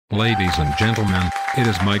Ladies and gentlemen, it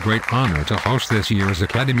is my great honor to host this year's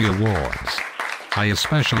Academy Awards. I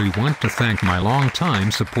especially want to thank my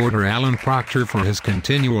longtime supporter Alan Proctor for his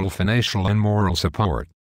continual financial and moral support.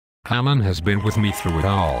 Alan has been with me through it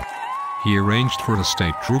all. He arranged for the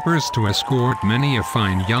state troopers to escort many a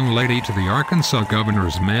fine young lady to the Arkansas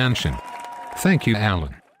governor's mansion. Thank you,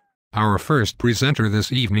 Alan. Our first presenter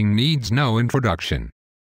this evening needs no introduction.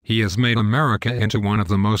 He has made America into one of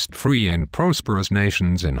the most free and prosperous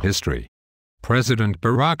nations in history. President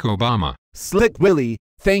Barack Obama. Slick Willie,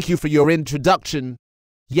 thank you for your introduction.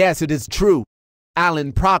 Yes, it is true.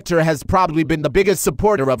 Alan Proctor has probably been the biggest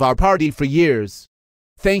supporter of our party for years.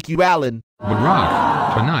 Thank you, Alan.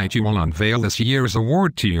 Barack, tonight you will unveil this year's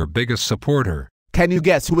award to your biggest supporter. Can you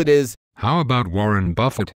guess who it is? How about Warren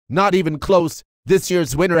Buffett? Not even close. This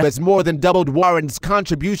year's winner has more than doubled Warren's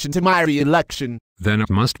contribution to my re-election. Then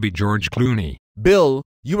it must be George Clooney. Bill,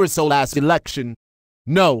 you were so last election.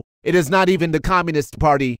 No, it is not even the Communist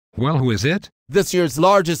Party. Well, who is it? This year's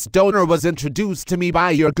largest donor was introduced to me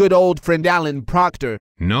by your good old friend Alan Proctor.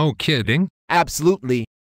 No kidding? Absolutely.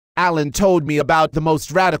 Alan told me about the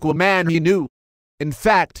most radical man he knew. In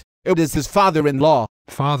fact, it is his father-in-law.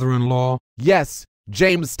 Father-in-law? Yes,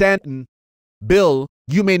 James Stanton. Bill,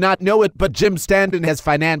 you may not know it, but Jim Stanton has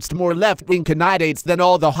financed more left-wing candidates than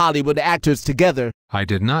all the Hollywood actors together. I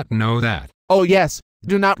did not know that. Oh yes,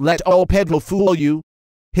 do not let old Pedro fool you.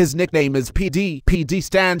 His nickname is PD. PD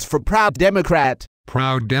stands for Proud Democrat.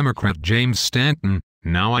 Proud Democrat James Stanton.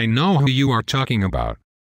 Now I know who you are talking about.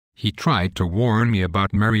 He tried to warn me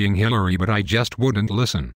about marrying Hillary, but I just wouldn't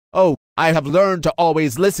listen. Oh, I have learned to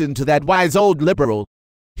always listen to that wise old liberal.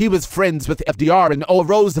 He was friends with FDR, and old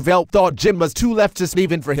Roosevelt thought Jim was too leftist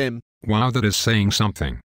even for him. Wow, that is saying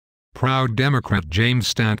something. Proud Democrat James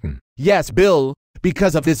Stanton. Yes, Bill.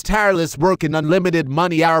 Because of his tireless work and unlimited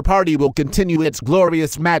money, our party will continue its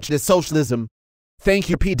glorious march to socialism. Thank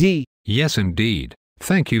you, PD. Yes, indeed.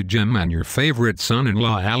 Thank you, Jim, and your favorite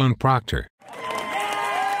son-in-law, Alan Proctor.